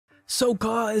So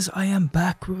guys, I am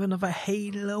back with another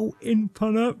Halo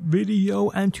Infinite video,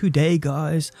 and today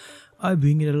guys, I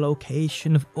bring you the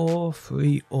location of all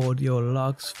 3 audio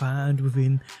logs found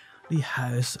within the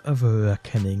House of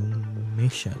Reckoning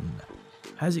mission.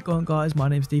 How's it going guys? My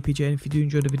name is DPJ, and if you do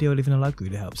enjoy the video, leaving a like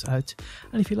really helps out,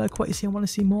 and if you like what you see and want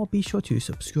to see more, be sure to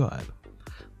subscribe.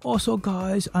 Also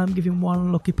guys, I'm giving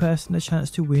one lucky person a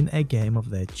chance to win a game of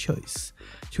their choice.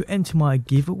 To enter my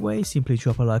giveaway, simply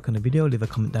drop a like on the video, leave a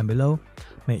comment down below,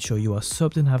 make sure you are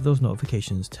subbed and have those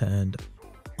notifications turned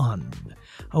on.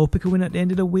 I will pick a winner at the end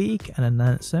of the week and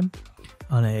announce them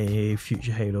on a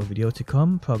future Halo video to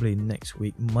come, probably next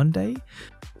week Monday.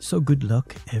 So good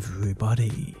luck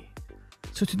everybody.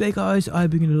 So today guys, I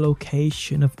bring you the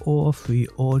location of all 3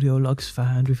 audio logs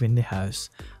found within the House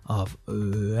of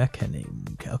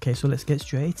Reckoning. Okay, so let's get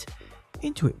straight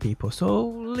into it people. So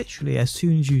literally as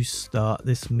soon as you start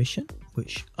this mission,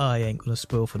 which I ain't gonna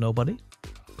spoil for nobody,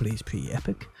 but it's pretty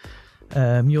epic,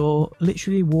 you'll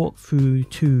literally walk through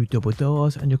 2 double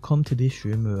doors and you'll come to this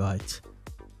room right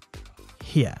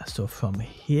here. So from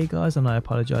here guys, and I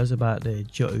apologize about the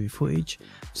jittery footage,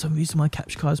 for some reason my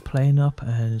capture card's playing up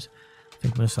and I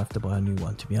think I'm gonna have to buy a new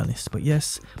one to be honest. But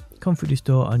yes, come through this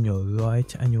door on your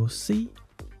right and you'll see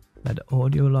that the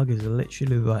audio log is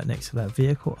literally right next to that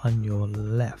vehicle on your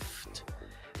left.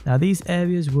 Now these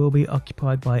areas will be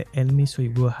occupied by enemies, so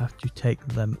you will have to take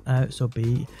them out, so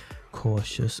be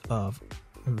cautious of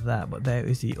that. But there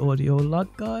is the audio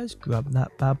log guys, grab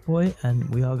that bad boy and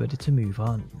we are ready to move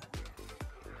on.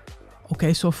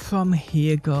 Okay, so from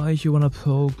here guys, you want to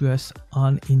progress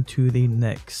on into the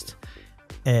next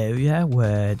area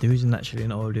where there isn't actually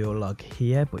an audio log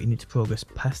here, but you need to progress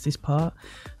past this part.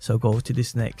 So go to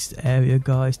this next area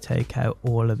guys, take out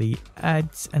all of the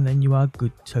ads, and then you are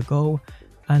good to go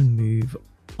and move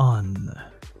on.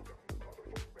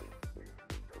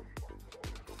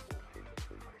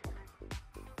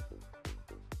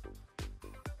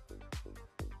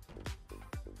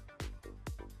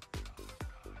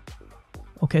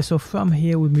 Okay, so from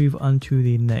here we move on to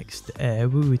the next area.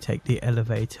 We take the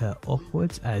elevator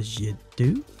upwards as you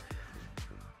do.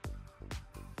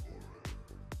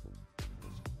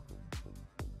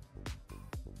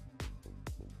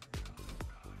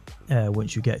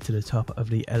 Once you get to the top of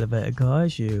the elevator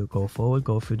guys, you go forward,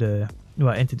 go through the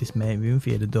enter this main room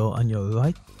via the door on your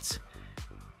right.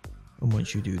 And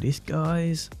once you do this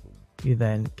guys, you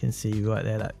then can see right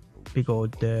there that big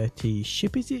old dirty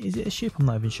ship. Is it a ship? I'm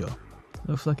not even sure.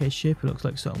 Looks like a ship, it looks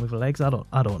like something with legs, I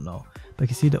don't know. But you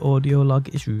can see the audio log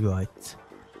is right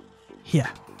here.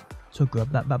 So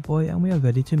grab that bad boy and we are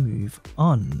ready to move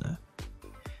on.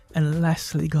 And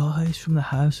lastly guys, from the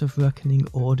House of Reckoning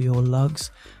audio logs,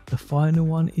 the final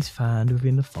one is found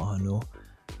within the final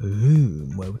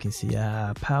room, where we can see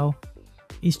our pal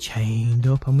is chained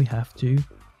up and we have to,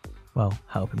 well,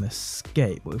 help him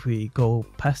escape. But if we go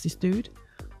past this dude,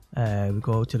 we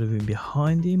go to the room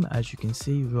behind him. As you can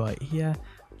see right here,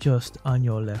 just on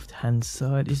your left hand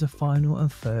side, is the final and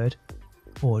 3rd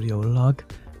audio log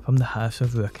from the House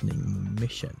of Reckoning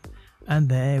mission. And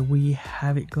there we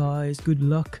have it guys. Good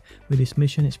luck with this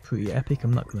mission, it's pretty epic,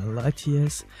 I'm not gonna lie to you.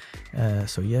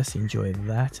 So yes, enjoy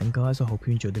that. And guys, I hope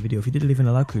you enjoyed the video. If you did, leaving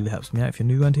a like really helps me out. If you're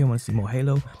new around here and want to see more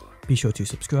Halo, be sure to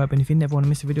subscribe, and if you never want to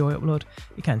miss a video I upload,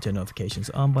 you can turn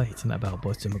notifications on by hitting that bell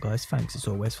button. But guys, thanks as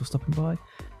always for stopping by,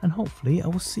 and hopefully I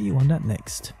will see you on that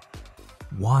next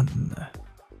one.